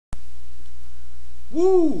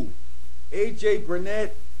Woo! A.J.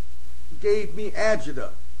 Burnett gave me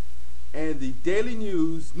agita, and the Daily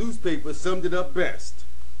News newspaper summed it up best.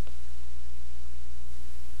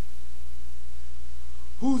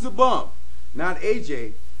 Who's a bum? Not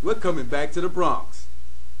A.J. We're coming back to the Bronx.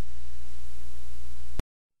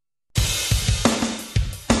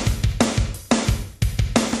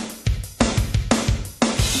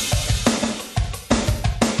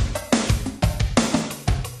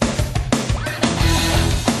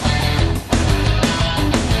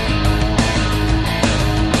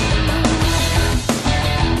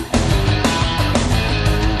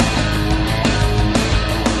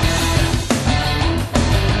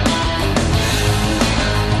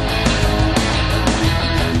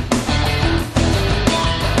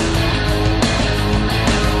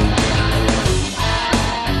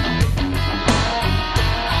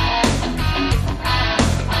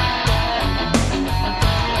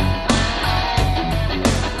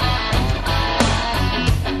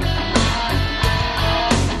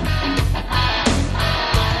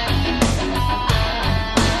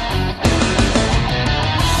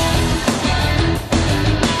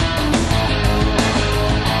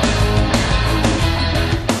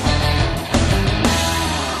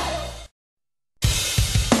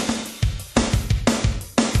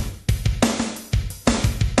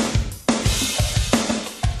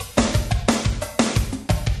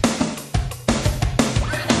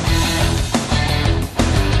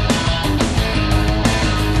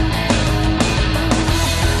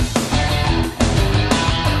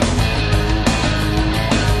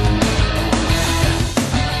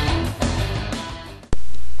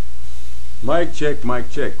 Mic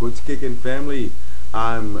check. What's kicking, family?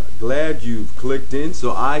 I'm glad you've clicked in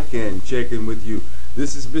so I can check in with you.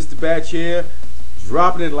 This is Mr. Batch here,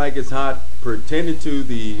 dropping it like it's hot, pertaining to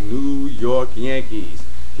the New York Yankees.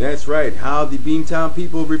 That's right, how the Beantown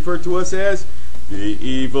people refer to us as the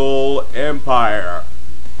Evil Empire.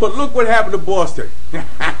 But look what happened to Boston.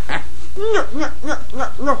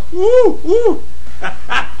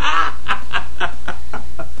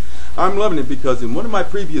 I'm loving it because in one of my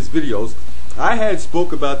previous videos, I had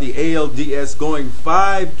spoke about the NLDS going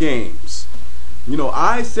 5 games. You know,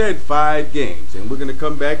 I said 5 games, and we're going to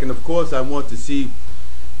come back, and of course I want to see,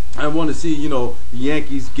 you know, the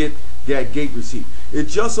Yankees get that gate receipt. It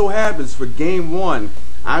just so happens for game 1,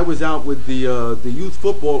 I was out with the youth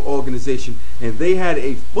football organization, and they had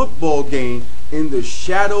a football game in the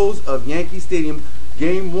shadows of Yankee Stadium,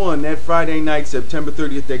 game 1, that Friday night, September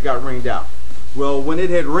 30th, that got rained out. Well, when it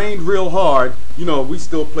had rained real hard, you know, we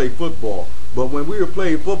still play football. But when we were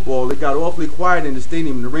playing football, it got awfully quiet in the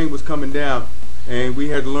stadium and the rain was coming down. And we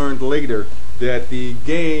had learned later that the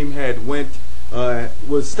game had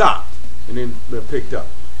was stopped and then picked up.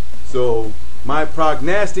 So my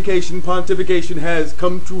prognostication, pontification has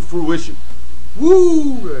come to fruition.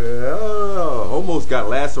 Woo! Almost got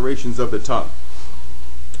lacerations of the tongue.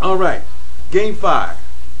 All right, game 5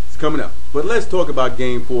 is coming up. But let's talk about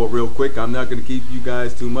game 4 real quick. I'm not going to keep you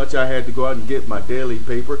guys too much. I had to go out and get my daily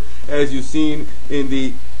paper. As you've seen in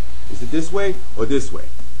the, is it this way or this way?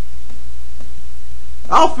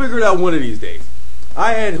 I'll figure it out one of these days.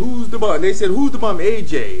 I had who's the bum. They said who's the bum?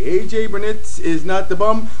 AJ. AJ Burnett is not the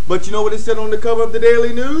bum. But you know what it said on the cover of the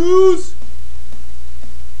Daily News?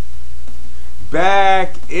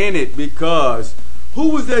 Back in it, because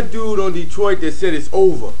who was that dude on Detroit that said it's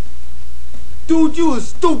over? Dude, you is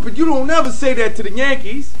stupid. You don't ever say that to the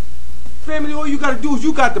Yankees. Family, all you got to do is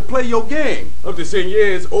you got to play your game. I'm just saying,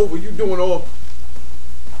 yeah, it's over. You doing all...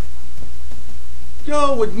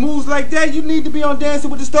 Yo, with moves like that, you need to be on Dancing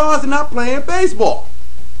with the Stars and not playing baseball.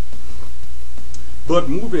 But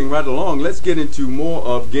moving right along, let's get into more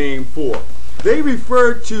of game 4. They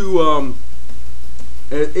referred to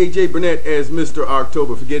A.J. Burnett as Mr.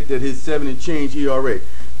 October. Forget that his 7 and change ERA.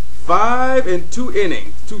 5 and 2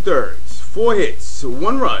 innings, 2/3. 4 hits,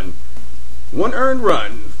 1 run, 1 earned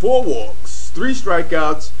run, 4 walks, 3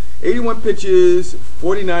 strikeouts, 81 pitches,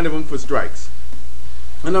 49 of them for strikes.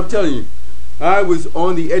 And I'm telling you, I was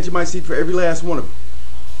on the edge of my seat for every last one of them.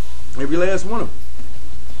 Every last one of them.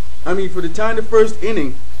 I mean, for the time the first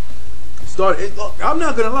inning started, look, I'm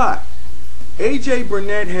not going to lie. A.J.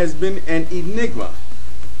 Burnett has been an enigma.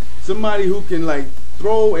 Somebody who can, like,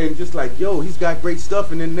 throw and just like, yo, he's got great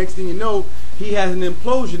stuff, and then next thing you know, he has an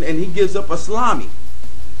implosion and he gives up a salami.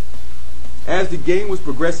 As the game was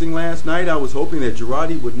progressing last night, I was hoping that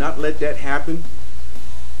Girardi would not let that happen.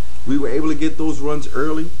 We were able to get those runs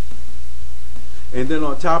early. And then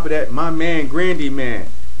on top of that, my man,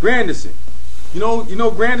 Grandison. You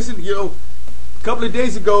know Grandison, a couple of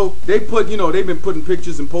days ago, they put, they've been putting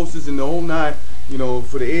pictures and posters in the whole 9, you know,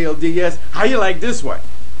 for the ALDS. How you like this one?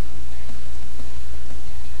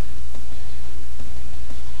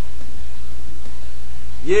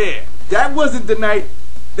 Yeah, that wasn't the night.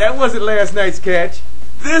 That wasn't last night's catch.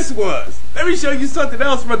 This was. Let me show you something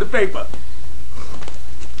else from the paper.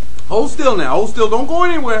 Hold still now. Hold still. Don't go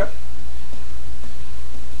anywhere.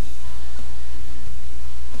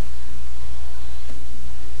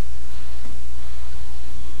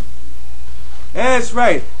 That's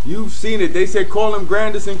right. You've seen it. They said call him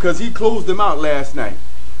Granderson because he closed them out last night.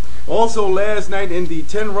 Also last night in the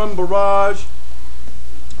 10-run barrage,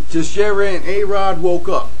 Teixeira and A-Rod woke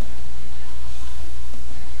up.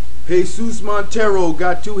 Jesus Montero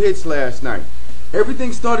got 2 hits last night.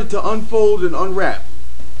 Everything started to unfold and unwrap.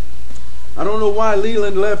 I don't know why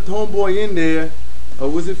Leland left homeboy in there.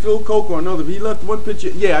 Was it Phil Coke or another? He left one pitcher.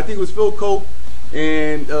 Yeah, I think it was Phil Coke.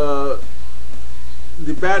 And the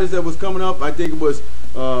batters that was coming up, I think it was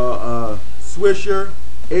Swisher,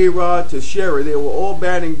 A-Rod, Teixeira. They were all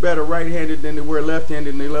batting better right-handed than they were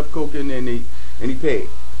left-handed, and they left Coke in there and he paid.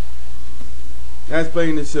 That's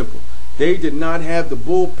plain and simple. They did not have the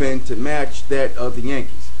bullpen to match that of the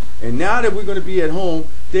Yankees. And now that we're going to be at home,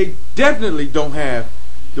 they definitely don't have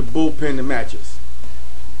the bullpen to match us.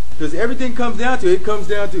 Because everything comes down to, it comes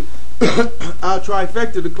down to our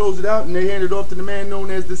trifecta to close it out, and they hand it off to the man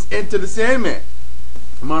known as the Enter the Sandman,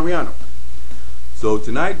 Mariano. So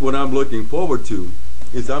tonight what I'm looking forward to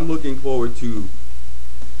is I'm looking forward to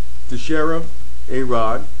Teixeira,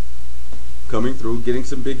 A-Rod coming through, getting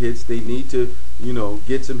some big hits. They need to, you know,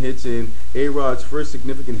 get some hits in. A-Rod's first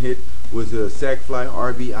significant hit was a sac fly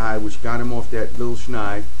RBI, which got him off that little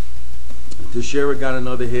schneid. Teixeira got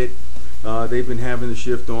another hit. They've been having the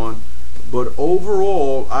shift on. But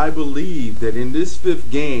overall, I believe that in this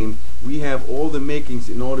 5th game, we have all the makings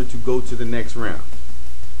in order to go to the next round.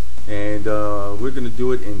 And we're going to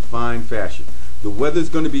do it in fine fashion. The weather's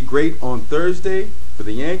going to be great on Thursday for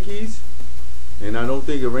the Yankees. And I don't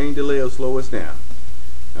think a rain delay will slow us down.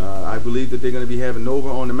 I believe that they're going to be having Nova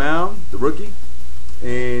on the mound, the rookie.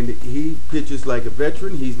 And he pitches like a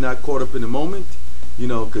veteran. He's not caught up in the moment. You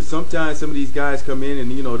know, because sometimes some of these guys come in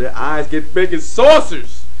and, you know, their eyes get big as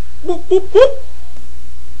saucers. Whoop, whoop, whoop.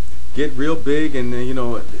 Get real big, and, you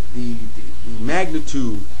know, the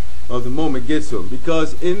magnitude of the moment gets them.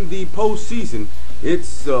 Because in the postseason,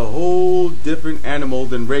 it's a whole different animal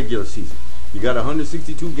than regular season. You got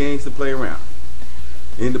 162 games to play around.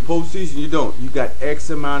 In the postseason, you don't. You got X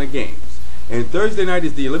amount of games. And Thursday night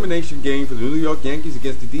is the elimination game for the New York Yankees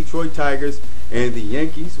against the Detroit Tigers, and the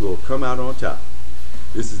Yankees will come out on top.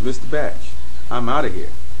 This is Mr. Batch. I'm out of here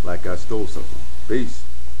like I stole something. Peace.